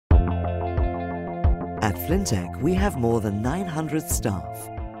At Flintec, we have more than 900 staff,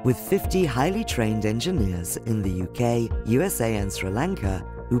 with 50 highly trained engineers in the UK, USA and Sri Lanka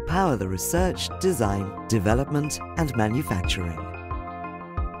who power the research, design, development and manufacturing.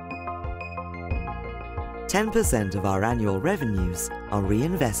 10% of our annual revenues are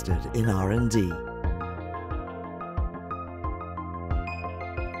reinvested in R&D.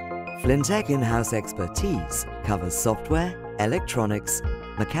 Flintec in-house expertise covers software, electronics,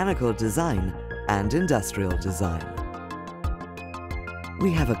 mechanical design and industrial design.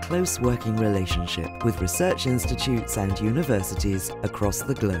 We have a close working relationship with research institutes and universities across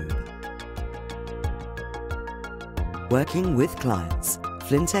the globe. Working with clients,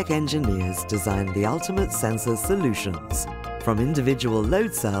 Flintec engineers design the ultimate sensor solutions, from individual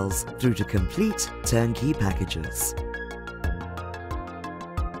load cells through to complete turnkey packages.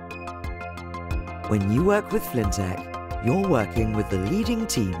 When you work with Flintec, you're working with the leading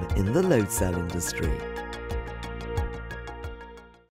team in the load cell industry.